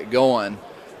once you get going,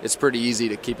 it's pretty easy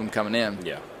to keep them coming in.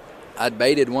 Yeah. I'd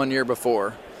baited 1 year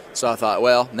before, so I thought,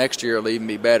 well, next year will even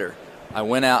be better. I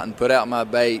went out and put out my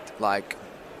bait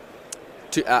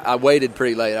I waited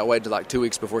pretty late. I waited like 2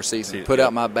 weeks before season. Put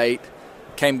out my bait,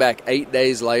 came back 8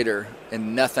 days later,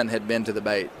 and nothing had been to the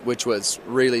bait, which was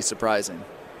really surprising.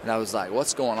 And I was like,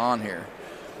 what's going on here?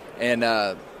 And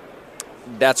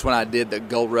that's when I did the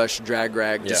Gold Rush drag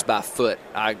rag just by foot.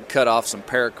 I cut off some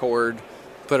paracord,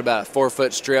 put about a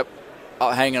 4-foot strip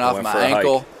hanging off my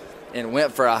ankle, and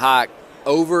went for a hike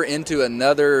over into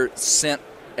another scent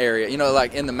area.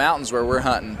 Like in the mountains where we're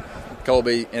hunting,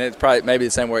 Colby, and it's probably maybe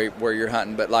the same way where you're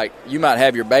hunting, but like you might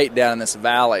have your bait down in this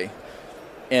valley,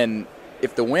 and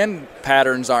if the wind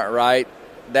patterns aren't right,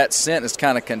 that scent is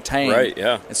kind of contained. Right,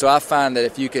 yeah. And so I find that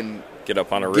if you can get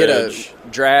up on a ridge, get a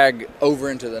drag over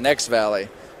into the next valley,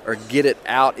 or get it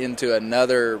out into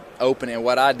another opening. And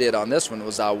what I did on this one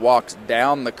was I walked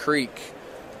down the creek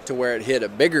to where it hit a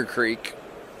bigger creek,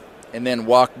 and then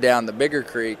walked down the bigger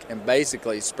creek and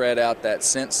basically spread out that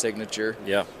scent signature.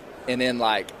 Yeah. And in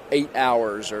like 8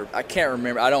 hours, or I can't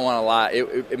remember. I don't want to lie.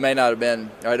 It may not have been.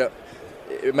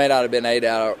 It may not have been 8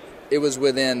 hours. It was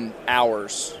within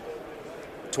hours,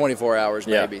 24 hours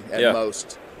maybe at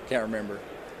most. Can't remember.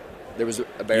 There was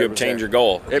a bear. You obtained your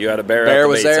goal. You had a bear. Bear at the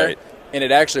was bait there, site. and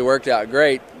it actually worked out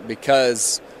great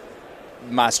because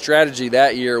my strategy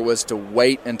that year was to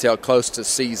wait until close to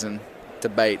season to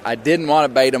bait. I didn't want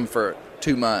to bait them for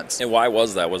 2 months. And why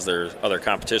was that? Was there other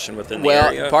competition within the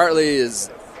area? Well, partly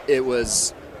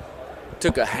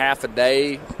took a half a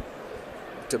day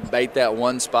to bait that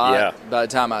one spot. Yeah. By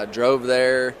the time I drove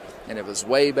there, and it was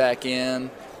way back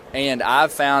in. And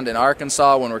I've found in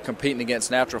Arkansas, when we're competing against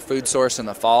Natural Food Source in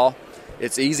the fall,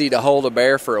 it's easy to hold a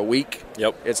bear for a week.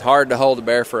 Yep. It's hard to hold a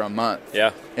bear for a month.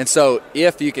 Yeah. And so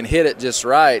if you can hit it just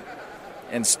right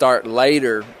and start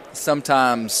later,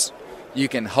 sometimes you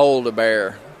can hold a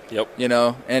bear. Yep.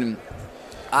 And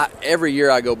every year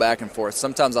I go back and forth.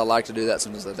 Sometimes I like to do that,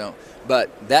 sometimes I don't. But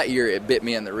that year it bit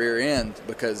me in the rear end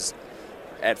because,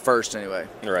 at first anyway.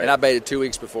 Right. And I baited 2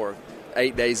 weeks before.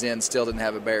 8 days in, still didn't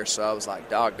have a bear, so I was like,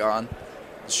 doggone,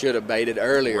 should have baited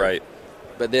earlier. Right.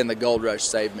 But then the Gold Rush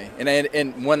saved me.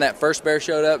 And when that first bear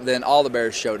showed up, then all the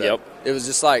bears showed up. It was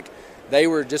just like they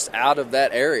were just out of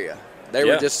that area. They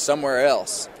were just somewhere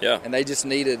else. Yeah. And they just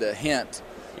needed a hint.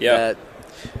 Yeah.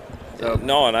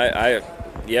 No, and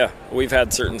we've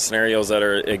had certain scenarios that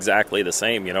are exactly the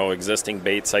same. Existing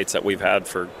bait sites that we've had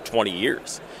for 20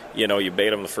 years. You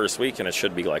bait them the first week, and it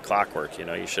should be like clockwork.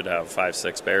 You should have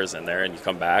 5-6 bears in there, and you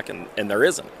come back, and there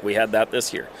isn't. We had that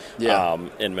this year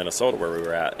in Minnesota where we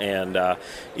were at. And,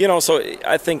 so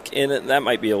I think that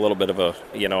might be a little bit of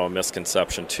a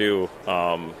misconception too.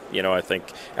 I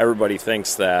think everybody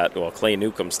thinks that, well, Clay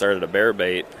Newcomb started a bear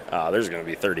bait. There's going to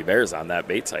be 30 bears on that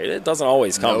bait site. It doesn't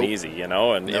always come easy,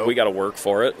 and we got to work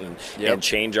for it and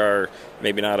change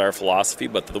maybe not our philosophy,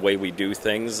 but the way we do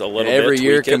things a little bit. Every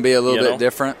year can be a little bit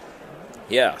different.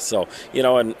 Yeah, so,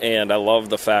 and I love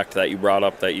the fact that you brought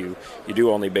up that you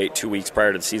do only bait 2 weeks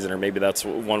prior to the season, or maybe that's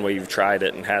one way you've tried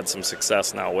it and had some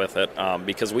success now with it,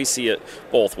 because we see it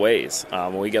both ways.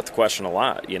 We get the question a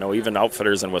lot. Even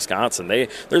outfitters in Wisconsin,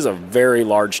 there's a very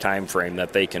large time frame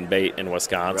that they can bait in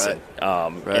Wisconsin,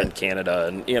 and Canada,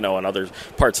 and other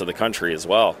parts of the country as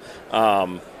well.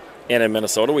 And in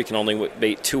Minnesota, we can only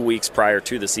bait 2 weeks prior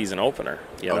to the season opener,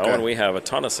 and we have a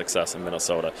ton of success in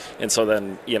Minnesota. And so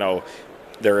then,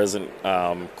 there isn't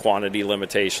quantity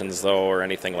limitations, though, or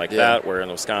anything like that. We're in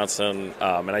Wisconsin,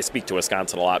 and I speak to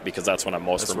Wisconsin a lot because that's what I'm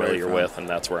most familiar with, and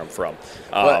that's where I'm from.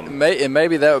 And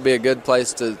maybe that would be a good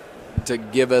place to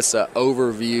give us an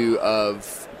overview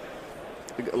of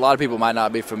 – a lot of people might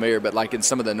not be familiar, but like in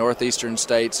some of the northeastern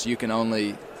states,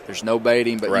 there's no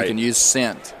baiting, but you can use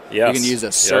scent. Yes. You can use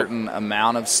a certain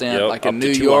amount of scent, like in Up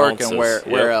New to 2 York, ounces. and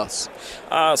where else?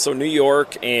 So New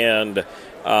York and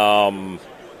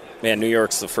New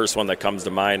York's the first one that comes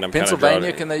to mind.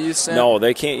 Pennsylvania, can they use scent? No,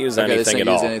 they can't use anything at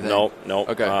all. Anything. Nope.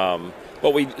 Okay.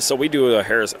 But we do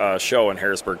a show in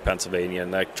Harrisburg, Pennsylvania,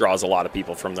 and that draws a lot of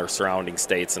people from their surrounding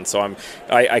states. And so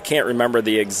I can't remember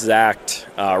the exact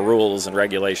rules and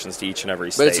regulations to each and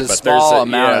every state. But it's a small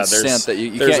amount of scent that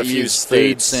you can't use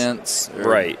food scents.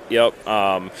 Right. Yep.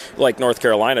 Like North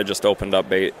Carolina just opened up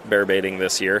bear baiting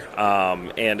this year,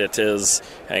 and it is.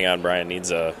 Hang on, Brian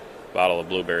needs a bottle of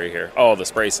blueberry here. Oh, the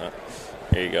spray scent.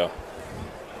 Here you go.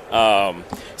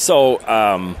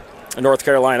 North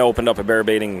Carolina opened up a bear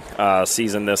baiting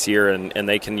season this year, and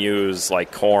they can use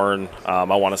like corn. I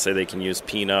want to say they can use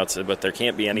peanuts, but there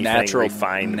can't be anything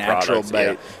refined products.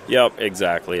 Bait. Yeah. Yep,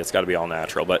 exactly. It's got to be all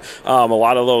natural. But a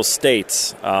lot of those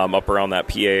states up around that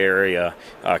PA area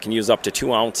can use up to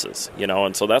 2 ounces.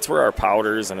 And so that's where our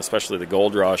powders, and especially the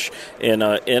Gold Rush, in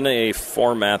a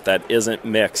format that isn't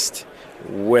mixed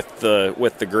with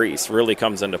the grease, really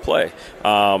comes into play.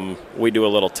 We do a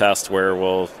little test where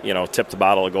we'll tip the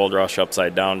bottle of Gold Rush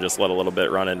upside down, just let a little bit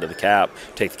run into the cap,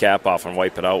 take the cap off, and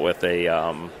wipe it out with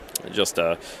a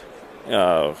Q-tip,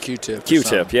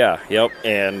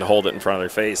 and hold it in front of their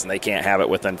face, and they can't have it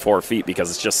within 4 feet because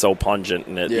it's just so pungent,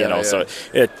 and so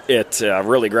it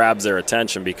really grabs their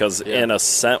attention because in a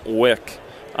scent wick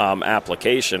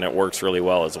application, it works really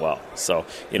well as well. So,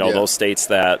 those states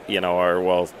that,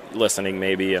 are, listening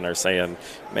maybe and are saying,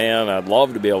 man, I'd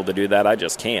love to be able to do that. I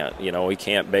just can't. We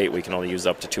can't bait. We can only use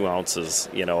up to 2 ounces,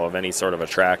 of any sort of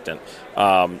attractant.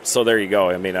 So there you go.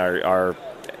 I mean, our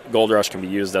Gold Rush can be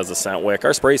used as a scent wick.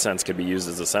 Our spray scents could be used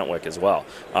as a scent wick as well.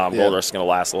 Gold Rush is going to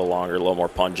last a little longer, a little more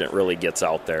pungent, really gets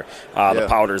out there. The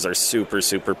powders are super,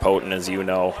 super potent, as you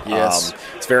know. Yes.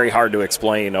 It's very hard to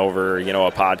explain over,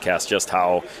 a podcast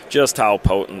just how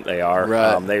potent they are.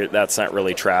 Right. That scent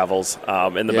really travels.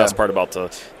 And the best part about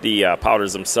the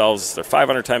powders themselves, they're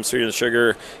 500 times sweeter than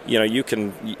sugar.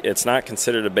 It's not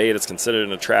considered a bait, it's considered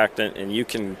an attractant, and you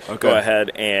can go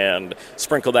ahead and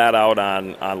sprinkle that out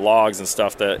on logs and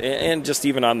stuff and just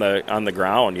even on the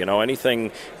ground,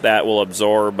 anything that will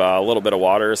absorb a little bit of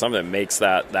water or something that makes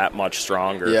that much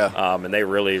stronger. Yeah. And they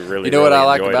really, really, what really I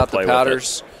like enjoy about to play the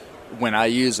powders when I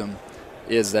use them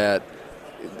is that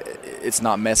it's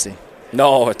not messy.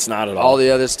 No, it's not at all. All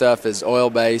the other stuff is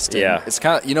oil-based. Yeah. It's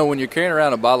kind of, when you're carrying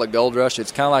around a bottle of Gold Rush,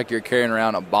 it's kind of like you're carrying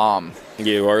around a bomb.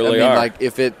 You really are. Like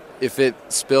if it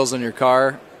spills in your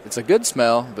car, it's a good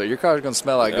smell, but your car's going to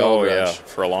smell like Gold Rush.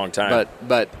 For a long time.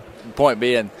 But point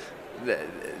being,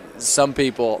 some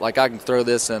people, like I can throw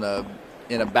this in a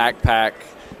backpack,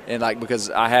 and because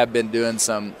I have been doing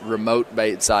some remote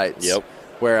bait sites. Yep.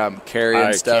 Where I'm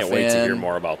carrying stuff in. I can't wait to hear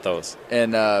more about those.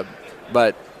 And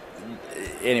but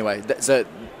anyway, so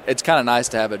it's kind of nice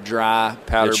to have a dry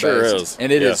powder base. It sure is.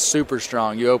 And it is super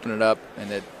strong. You open it up,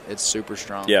 and it's super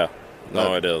strong. Yeah.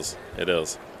 No, it is. It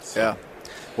is. So. Yeah.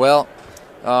 Well,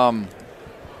 man,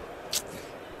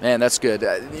 that's good.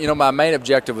 My main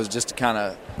objective was just to kind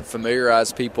of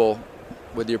familiarize people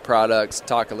with your products,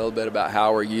 talk a little bit about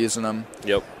how we're using them.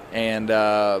 Yep. And,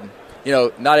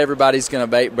 not everybody's going to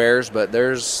bait bears, but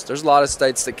there's a lot of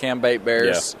states that can bait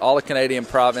bears. Yeah. All the Canadian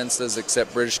provinces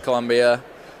except British Columbia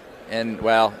and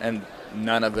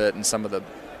none of it, and some of the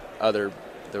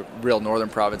real northern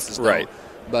provinces don't. Right.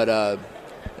 But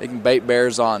they can bait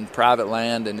bears on private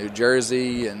land in New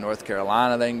Jersey and North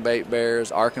Carolina. They can bait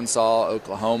bears. Arkansas,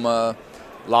 Oklahoma,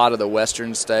 a lot of the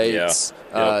western states,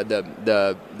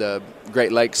 the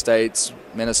Great Lakes states,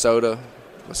 Minnesota,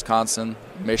 Wisconsin,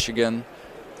 Michigan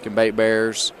can bait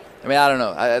bears. I mean, I don't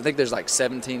know. I think there's like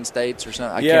 17 states or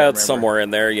something. I can't remember. It's somewhere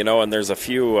in there, and there's a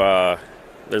few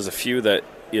that,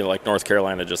 like North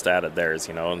Carolina just added theirs,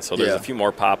 and so there's a few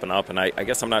more popping up, and I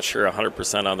guess I'm not sure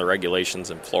 100% on the regulations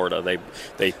in Florida.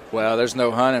 They Well, there's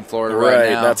no hunt in Florida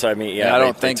right now. That's what I mean. Yeah, I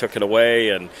don't think they took it away,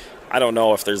 and I don't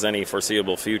know if there's any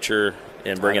foreseeable future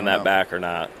in bringing that back or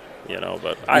not,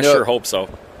 but I sure hope so.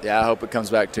 Yeah, I hope it comes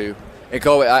back too. And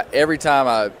Colby, every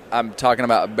time I'm talking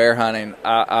about bear hunting,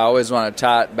 I always want to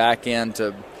tie it back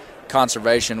into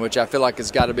conservation, which I feel like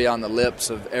has got to be on the lips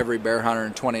of every bear hunter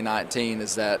in 2019,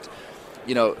 is that,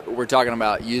 we're talking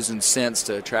about using scents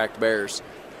to attract bears.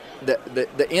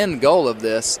 The end goal of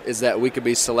this is that we could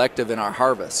be selective in our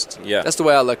harvest. Yeah. That's the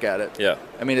way I look at it. Yeah.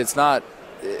 I mean, it's not,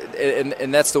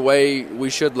 and that's the way we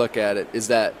should look at it, is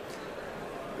that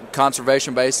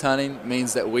conservation-based hunting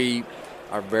means that we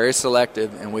are very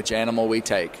selective in which animal we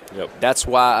take. Yep. That's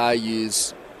why I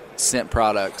use scent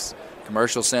products,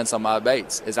 commercial scents on my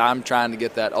baits, is I'm trying to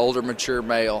get that older, mature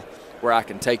male where I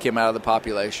can take him out of the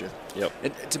population.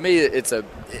 Yep. To me, it's to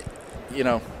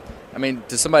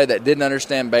somebody that didn't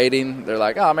understand baiting, they're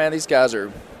like, oh, man, these guys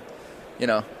are,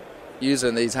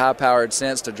 using these high-powered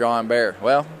scents to draw in bear.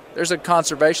 Well, there's a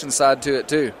conservation side to it,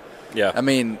 too. Yeah. I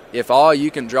mean, if all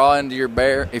you can draw into your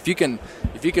bear, if you can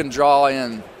draw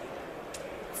in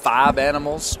 5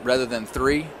 animals rather than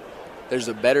 3, there's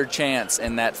a better chance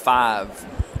in that 5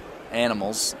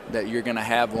 animals that you're going to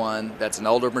have one that's an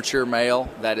older, mature male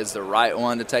that is the right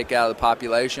one to take out of the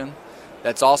population.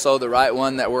 That's also the right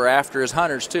one that we're after as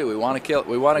hunters too. We want to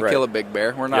kill a big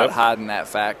bear. We're not hiding that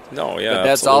fact. No, yeah. But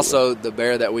that's absolutely. also the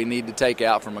bear that we need to take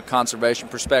out from a conservation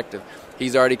perspective.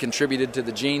 He's already contributed to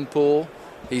the gene pool.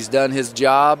 He's done his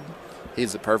job.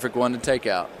 He's the perfect one to take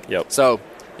out. Yep. So,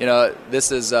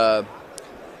 this is a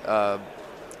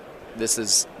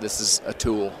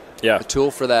tool. Yeah. A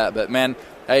tool for that. But man,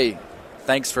 hey,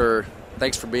 thanks for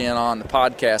being on the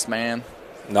podcast, man.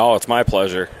 No, it's my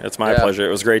pleasure. It's my pleasure.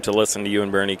 It was great to listen to you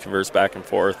and Bernie converse back and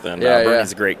forth, and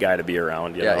Bernie's a great guy to be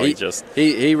around.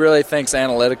 He really thinks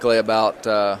analytically about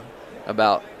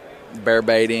bear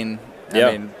baiting.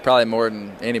 I mean, probably more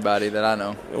than anybody that I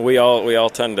know. We all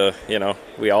tend to do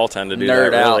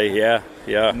nerd that. Out. Really, yeah.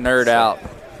 Nerd out.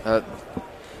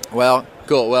 Well,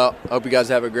 cool. Well, hope you guys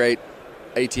have a great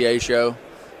ATA show.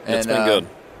 And, it's been good.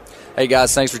 Hey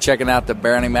guys, thanks for checking out the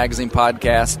Bear Hunting Magazine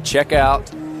podcast. Check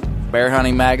out Bear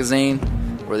Hunting Magazine.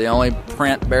 We're the only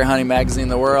print bear hunting magazine in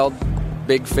the world.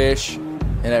 Big fish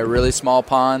in a really small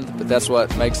pond, but that's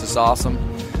what makes us awesome.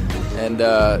 And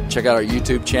check out our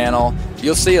YouTube channel.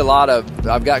 You'll see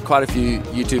I've got quite a few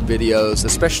YouTube videos,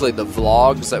 especially the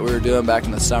vlogs that we were doing back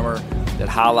in the summer that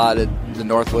highlighted the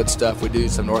Northwoods stuff. We do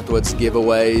some Northwoods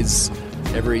giveaways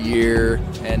every year.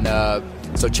 And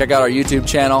so check out our YouTube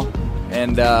channel.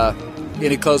 And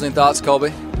any closing thoughts,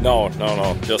 Colby? No.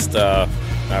 Just I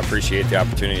appreciate the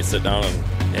opportunity to sit down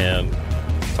and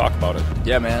talk about it.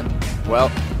 Yeah, man.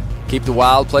 Well, keep the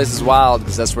wild places wild,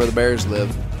 because that's where the bears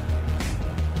live.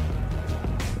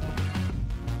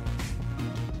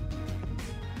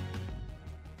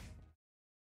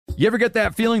 You ever get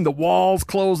that feeling the walls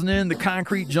closing in, the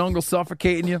concrete jungle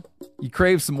suffocating you? You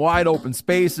crave some wide open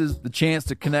spaces, the chance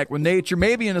to connect with nature,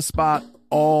 maybe in a spot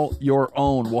all your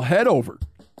own. Well, head over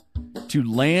to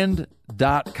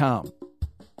land.com.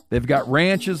 They've got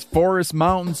ranches, forests,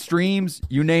 mountains, streams,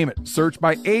 you name it. Search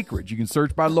by acreage. You can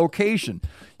search by location.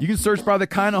 You can search by the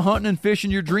kind of hunting and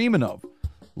fishing you're dreaming of.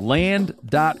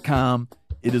 Land.com.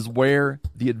 It is where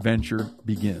the adventure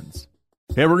begins.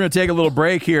 Hey, we're going to take a little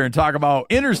break here and talk about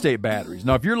Interstate batteries.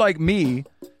 Now, if you're like me,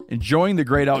 enjoying the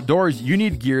great outdoors, you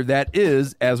need gear that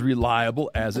is as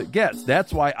reliable as it gets.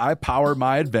 That's why I power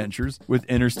my adventures with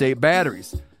Interstate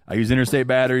batteries. I use Interstate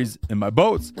batteries in my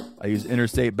boats. I use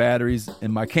Interstate batteries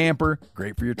in my camper.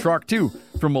 Great for your truck, too.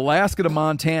 From Alaska to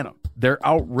Montana, they're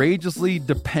outrageously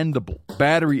dependable.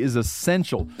 Battery is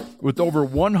essential. With over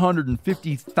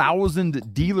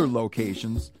 150,000 dealer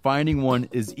locations, finding one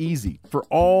is easy. For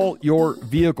all your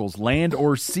vehicles, land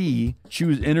or sea,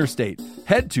 choose Interstate.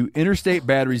 Head to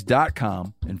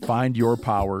interstatebatteries.com and find your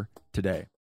power today.